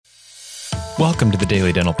Welcome to the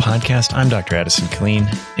Daily Dental Podcast. I'm Dr. Addison Killeen,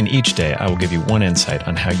 and each day I will give you one insight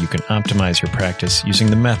on how you can optimize your practice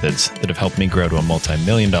using the methods that have helped me grow to a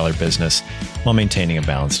multi-million-dollar business while maintaining a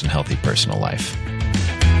balanced and healthy personal life.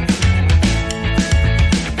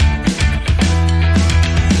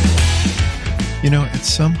 You know, at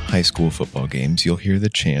some high school football games, you'll hear the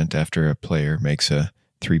chant after a player makes a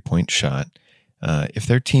three-point shot. If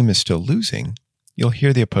their team is still losing, you'll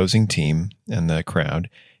hear the opposing team and the crowd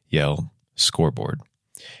yell, "Scoreboard."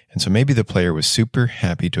 And so maybe the player was super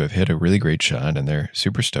happy to have hit a really great shot and they're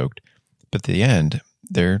super stoked, but at the end,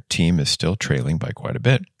 their team is still trailing by quite a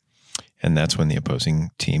bit. And that's when the opposing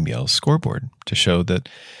team yells "Scoreboard" to show that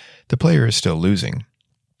the player is still losing.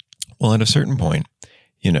 Well, at a certain point,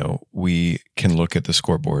 we can look at the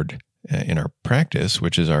scoreboard in our practice,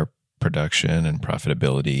 which is our production and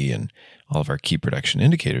profitability and all of our key production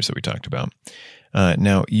indicators that we talked about.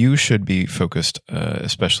 Now, you should be focused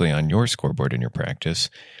especially on your scoreboard in your practice.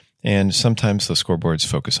 And sometimes the scoreboards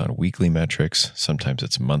focus on weekly metrics. Sometimes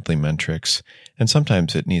it's monthly metrics. And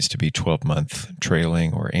sometimes it needs to be 12-month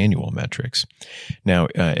trailing or annual metrics. Now,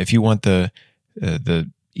 if you want the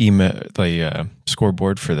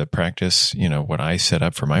scoreboard for the practice, what I set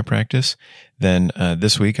up for my practice, then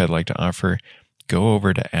this week I'd like to offer, go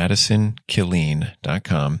over to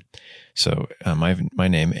AddisonKilleen.com. So my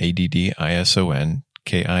name,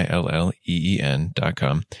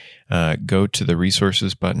 AddisonKilleen.com. Go to the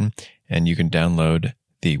resources button and you can download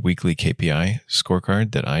the weekly KPI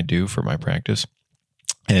scorecard that I do for my practice.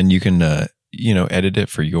 And you can, edit it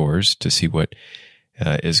for yours to see what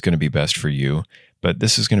is going to be best for you. But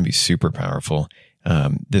this is going to be super powerful.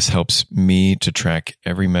 This helps me to track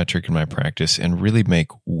every metric in my practice and really make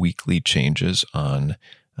weekly changes on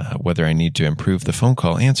whether I need to improve the phone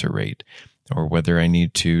call answer rate or whether I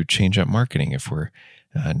need to change up marketing if we're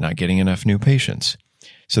not getting enough new patients.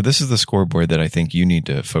 So this is the scoreboard that I think you need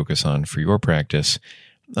to focus on for your practice.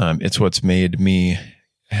 It's what's made me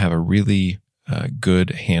have a really good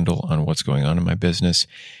handle on what's going on in my business,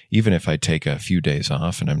 even if I take a few days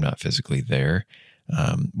off and I'm not physically there.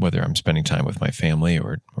 Whether I'm spending time with my family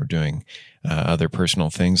or doing other personal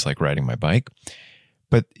things like riding my bike.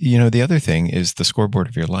 But, the other thing is the scoreboard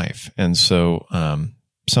of your life. And so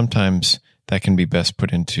sometimes that can be best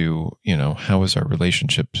put into, how is our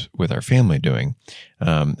relationships with our family doing?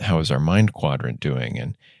 How is our mind quadrant doing?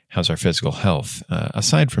 And how's our physical health,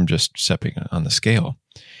 aside from just stepping on the scale?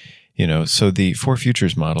 So the 4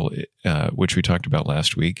 Futures model, which we talked about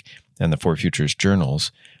last week, and the 4 Futures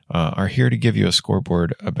journals are here to give you a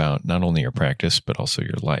scoreboard about not only your practice, but also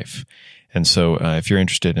your life. And so if you're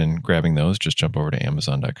interested in grabbing those, just jump over to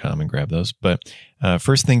Amazon.com and grab those. But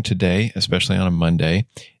first thing today, especially on a Monday,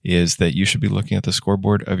 is that you should be looking at the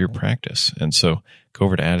scoreboard of your practice. And so go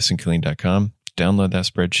over to AddisonKilleen.com, download that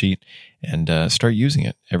spreadsheet, and start using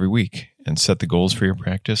it every week and set the goals for your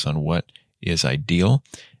practice on what is ideal.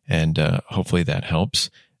 And hopefully that helps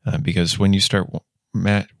because when you start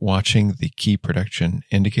watching the key production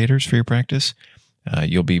indicators for your practice,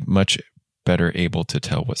 you'll be much better able to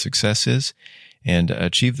tell what success is and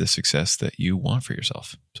achieve the success that you want for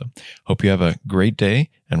yourself. So hope you have a great day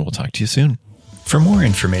and we'll talk to you soon. For more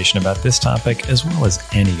information about this topic, as well as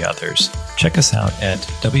any others, check us out at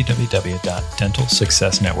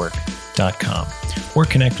www.dentalsuccessnetwork.com or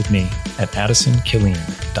connect with me at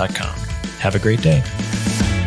AddisonKilleen.com. Have a great day.